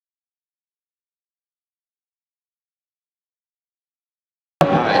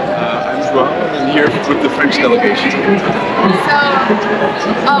here with the French delegation. So,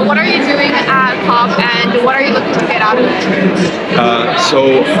 what are you doing at COP and what are you looking to get out of it?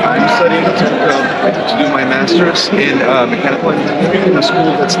 So I'm studying to do my master's in mechanical engineering in a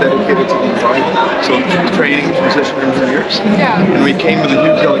school that's dedicated to the environment, so training transition engineers. Yeah. And we came with a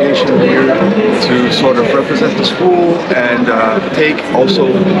huge delegation here to sort of represent the school and take also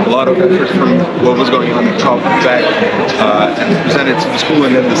a lot of effort from what was going on at COP back and present it to the school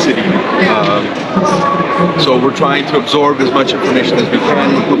and then the city. So we're trying to absorb as much information as we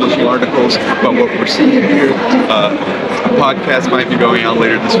can. We're publishing articles about what we're seeing here. A podcast might be going out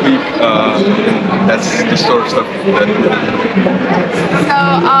later this week. That's the sort of stuff that we're doing. So,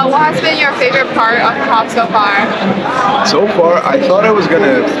 what has been your favorite part of COP so far? So far, I thought I was going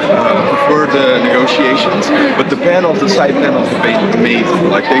to prefer the negotiations, but the panels, the side panels have been amazing.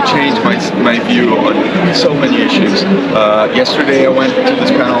 Like, they changed my view on so many issues. Yesterday I went to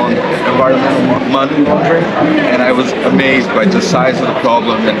this panel on environmental money laundering, and I was amazed by the size of the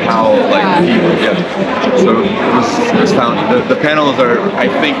problem and how, like, so it was astounding. The panels are, I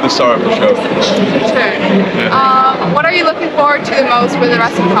think, the star of the show. Sure. Yeah. What are you looking forward to the most for the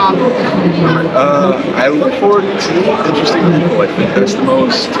rest of COP? I look forward to interesting people. I think that's the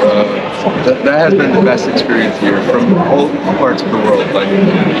most, that has been the best experience here from all parts of the world. Like,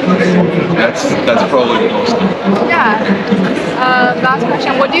 that's probably the most. Yeah. Last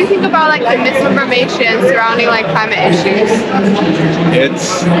question. What do you think about like the misinformation surrounding like climate issues? It's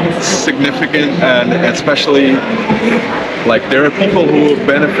significant, and especially like there are people who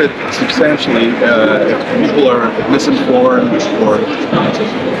benefit substantially if people are misinformed or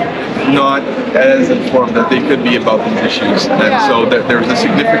not as informed that they could be about these issues. And so there's a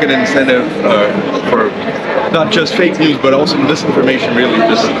significant incentive for not just fake news, but also misinformation, really,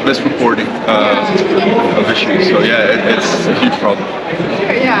 just misreporting of issues. So yeah, it's a huge problem.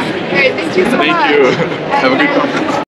 Sure, yeah. Great, thank you so much. Thank you. Have a good conference.